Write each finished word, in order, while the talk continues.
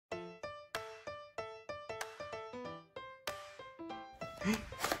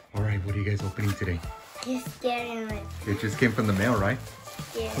All right, what are you guys opening today? Just scaring me. It just came from the mail, right?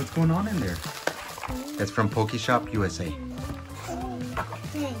 Yeah. What's going on in there? That's from PokeShop USA.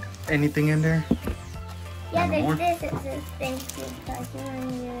 Anything in there? Yeah, No more? there's this. It says thank you,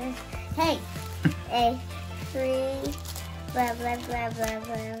 Pokemon US. Hey, a free blah blah blah blah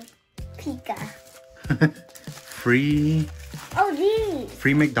blah Pika. Free Oh,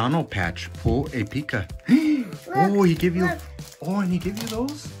 these. McDonald patch. Pull a Pika. Oh, he gave you. Look. Oh, and he gave you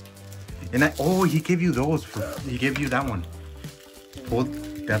those. And he gave you those. He gave you that one. Oh,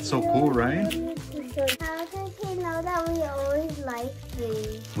 that's so cool, right? How does he know that we always like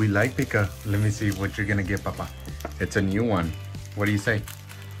these? We like Pika. Let me see what you're gonna get, Papa. It's a new one. What do you say?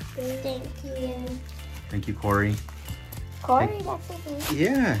 Thank you. Thank you, Corey. Corey, that's a thing.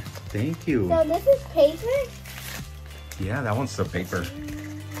 Yeah, thank you. So this is paper? Yeah, that one's the paper.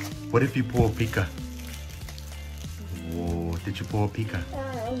 What if you pull a Pika? Whoa, did you pull a Pika?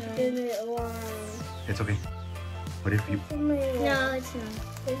 It's okay. What if you... No, it's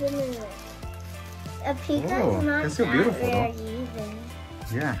not. A Pika Oh, is not that's still that beautiful, rare though. either.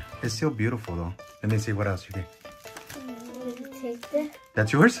 Yeah, it's still beautiful though. Let me see what else you get. Take this.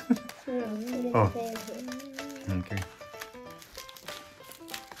 That's yours? Oh. Oh. Okay.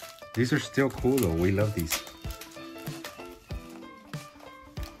 These are still cool though. We love these.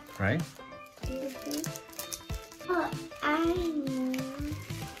 Right? Oh, I know.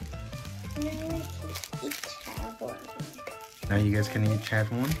 Now each have one. Now you guys can each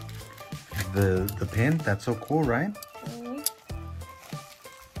have one. The pin, that's so cool, right?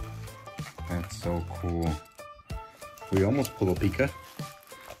 That's so cool. We almost pulled a Pika.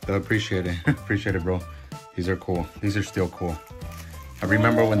 But I appreciate it. Appreciate it, bro. These are cool. These are still cool. I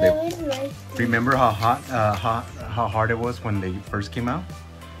remember when they... Remember how hard it was when they first came out?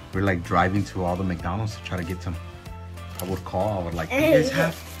 We were like driving to all the McDonald's to try to get some. I would call. I would like, you guys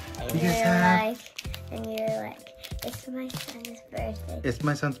have? You guys have? And you're like, it's my son's birthday. It's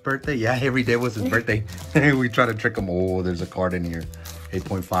my son's birthday. Yeah, every day was his birthday. We try to trick him. Oh, there's a card in here.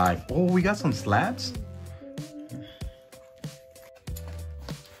 8.5. Oh, we got some slabs.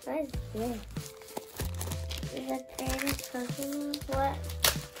 What is this? Is that favorite Pokemon? What?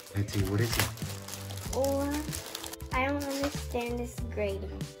 Let's see, what is it? Or I don't understand this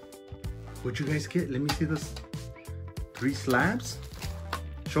grading. What'd you guys get? Let me see this. 3 slabs?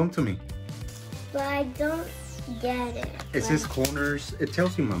 Show them to me. But I don't get it. It says corners. It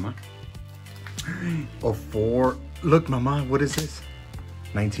tells you, Mama. Oh, 4. Look, Mama, what is this?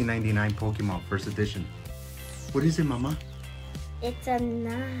 1999 Pokemon, first edition. What is it, Mama? It's a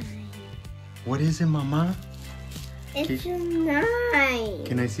 9. What is it, Mama? It's a 9.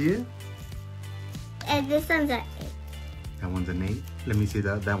 Can I see it? And this one's an 8. That one's an 8. Let me see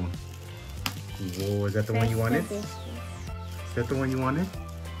that one. Whoa, is that the one you wanted? Is that the one you wanted?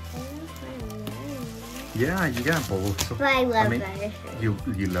 Yeah, you got both. So, But I love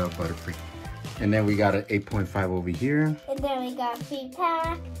Butterfree. You love Butterfree. And then we got an 8.5 over here. And then we got free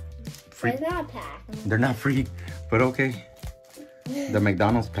pack. Free. It's not a pack. They're not free, but okay. The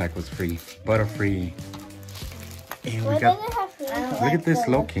McDonald's pack was free. Butterfree. And we got... Look at this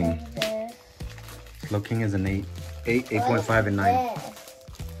Slowking. Slowking is an 8. 8.5 and 9.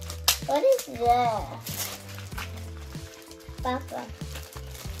 What is this? Papa.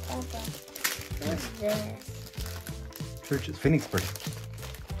 What's this? Church is Phoenixburg.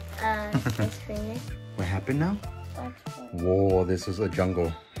 It's Phoenix. What happened now? Whoa, this is a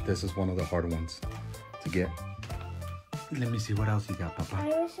jungle. This is one of the hard ones to get. Let me see what else you got, Papa.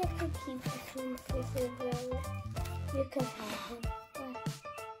 I wish I could keep this one. This is you could have it.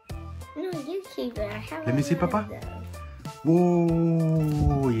 No, you keep it. I have Let me see, Papa.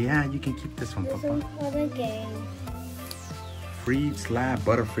 Whoa, yeah, you can keep this one, This Papa. one's for the game. Free slab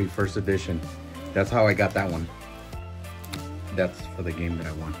Butterfree first edition. That's how I got that one. That's for the game that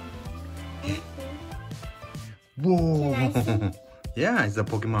I won. Whoa. Can I see? Yeah, it's a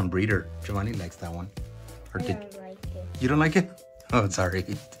Pokemon breeder. Giovanni likes that one. I don't like it. You don't like it? Oh, sorry.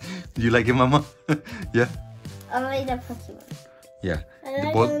 Do you like it, Mama? Yeah. Only the Pokemon. Yeah. I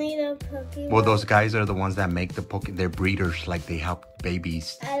like Both- only the Pokemon. Well, those guys are the ones that make they're breeders. Like they help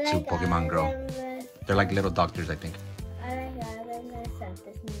babies I to like Pokemon grow. They're like little doctors, I think. I like all of them except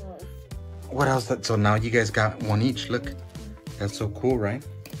this noise. What else? So now you guys got one each. Look, that's so cool, right?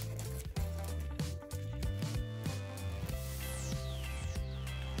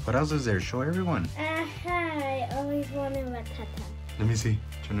 What else is there? Show everyone. I always wanted Rattata. Let me see.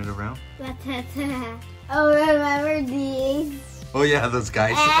 Turn it around. Rattata. Oh, remember these? Oh yeah, those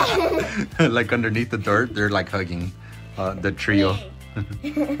guys. Like underneath the dirt, they're like hugging the trio.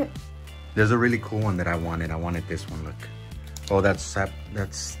 There's a really cool one that I wanted. I wanted this one. Look, Oh, that's...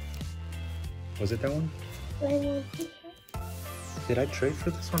 Was it that one? Did I trade for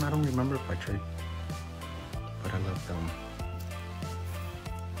this one? I don't remember if I trade. But I love that one.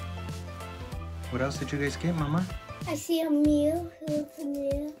 What else did you guys get, Mama? I see a Mew. Looks a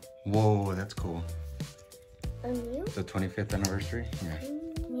Mew. Whoa, that's cool. A Mew? The 25th anniversary? Yeah.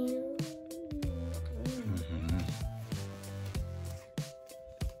 Mew.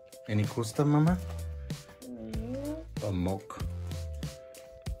 Any cool stuff, Mama? Mew. A mock.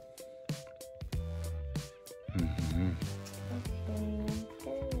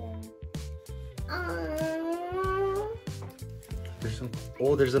 There's some.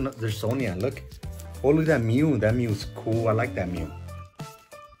 Oh, there's Sonia. Look. Oh, look at that Mew. That Mew's cool. I like that Mew.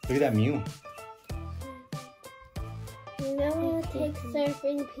 Look at that Mew. Now I'll take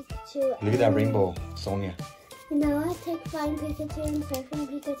Surfing Pikachu. Look at that rainbow, Sonia. Now I'll take Flying Pikachu and Surfing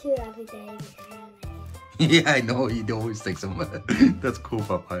Pikachu every day. Yeah, I know. You always take some. That's cool,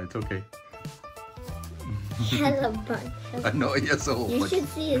 Papa. It's okay. He has a bunch. I know. He has a whole bunch. You should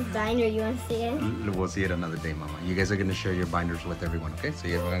see his binder. You want to see it? We'll see it another day, Mama. You guys are gonna share your binders with everyone, okay? So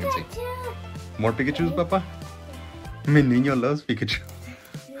everyone can see. More Pikachus, Papa? Mi niño loves Pikachu.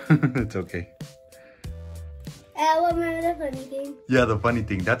 It's okay. I remember the funny thing. Yeah, the funny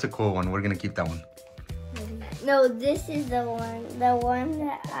thing. That's a cool one. We're gonna keep that one. No, this is the one. The one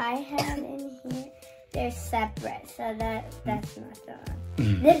that I have in here. They're separate, so that's not the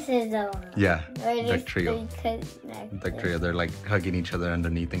one. This is the one. Yeah, Or the trio. The trio. They're like hugging each other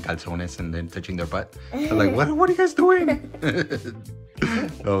underneath in calzones and then touching their butt. They're like, what are you guys doing?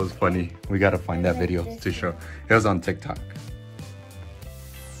 That was funny. We gotta find that video to show. It was on TikTok.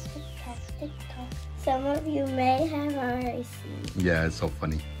 Some of you may have already seen. Yeah, it's so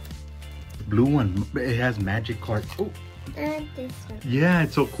funny. The blue one, it has magic cards. Oh, And this one. yeah,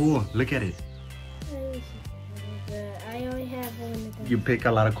 it's so cool. Look at it. I only have one of them. You pick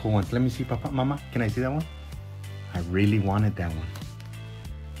a lot of cool ones. Let me see, Papa, Mama. Can I see that one? I really wanted that one.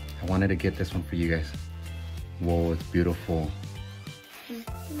 I wanted to get this one for you guys. Whoa, it's beautiful.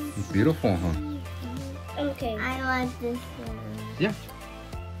 It's beautiful, huh? Okay. I want this one. Yeah.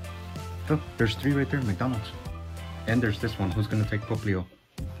 Look, there's 3 right there, McDonald's. And there's this one. Who's gonna take Poplio?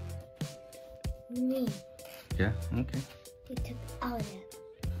 Me. Yeah, okay. You took all of it.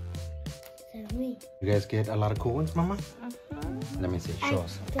 So me. You guys get a lot of cool ones, Mama? Let me see. Show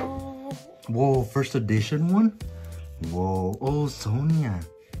us. got Whoa, first edition one? Whoa. Oh, Sonia.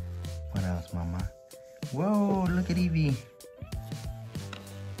 What else, Mama? Whoa, look at Eevee.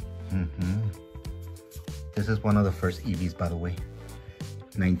 This is one of the first Eevees, by the way.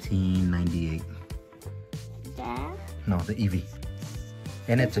 1998. that. No, the Eevee.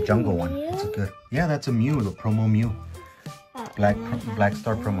 And it's a jungle one. It's a good. Yeah, that's a Mew, the promo Mew. Black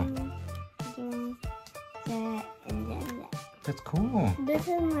Star promo. That and then that. That's cool. This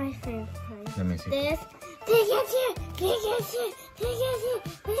is my favorite part. Let me see. This. Pikachu! Pikachu! Pikachu!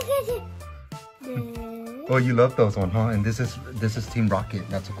 Pikachu! This. Oh, you love those one, huh? And this is Team Rocket.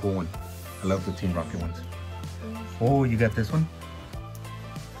 That's a cool one. I love the Team Rocket ones. Oh, you got this one?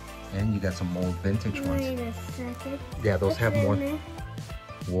 And you got some old vintage ones. Wait a second. Yeah, those have more.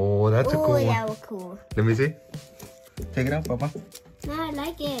 Whoa, that's a cool Oh, one. that was cool. Let me see. Take it out, Papa. No, I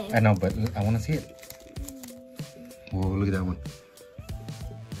like it. I know, but I want to see it. Whoa, look at that one.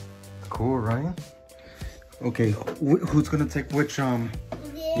 Cool, right? Okay, who's gonna take which?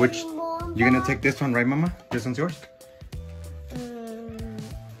 You're gonna take this one, right, Mama? This one's yours.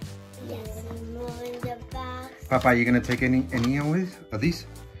 Yes. More in the box. Papa, you gonna take any of these?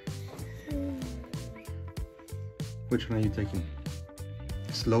 Which one are you taking?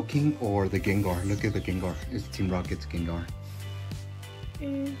 Slowking or the Gengar? Look at the Gengar. It's Team Rocket's Gengar. Let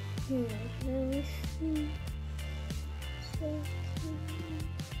me see.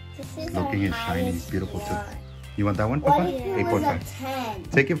 This is Looking our and shiny, highest beautiful too. one. You want that one, What Papa? if it was a 8.5. 10?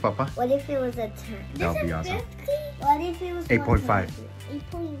 Take it, Papa. What if it was a 10? That would This be is awesome. 50? What if it was 8.5.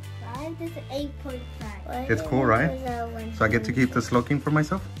 8.5? This is 8.5. It's cool, right? So I get to keep the Slowking for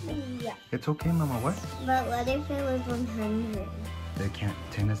myself? Yeah. It's okay, Mama. What? But what if it was 100? They can't.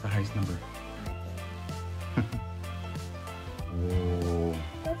 10 is the highest number. Whoa.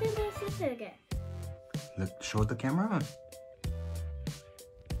 What did my sister get? Look, show the camera.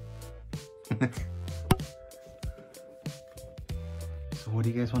 So what do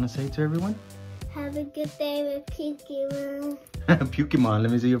you guys want to say to everyone? Have a good day with Pokemon. Pokemon.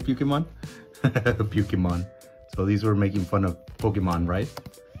 Let me see your Pokemon. Pokemon. So these were making fun of Pokemon, right?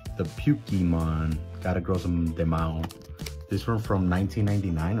 The Pokemon. Gotta grow them out. These were from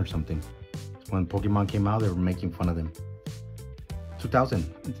 1999 or something. When Pokemon came out, they were making fun of them. 2000.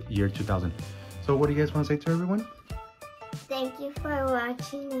 Year 2000. So what do you guys want to say to everyone? Thank Thank you for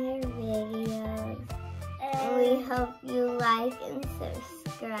watching our videos. And we hope you like and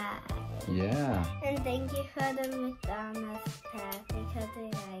subscribe. Yeah. And thank you for the McDonald's pack because they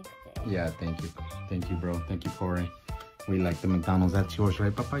liked it. Yeah, thank you. Thank you, bro. Thank you, Corey. We like the McDonald's. That's yours,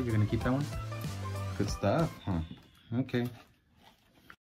 right, Papa? You're gonna keep that one? Good stuff, huh? Okay.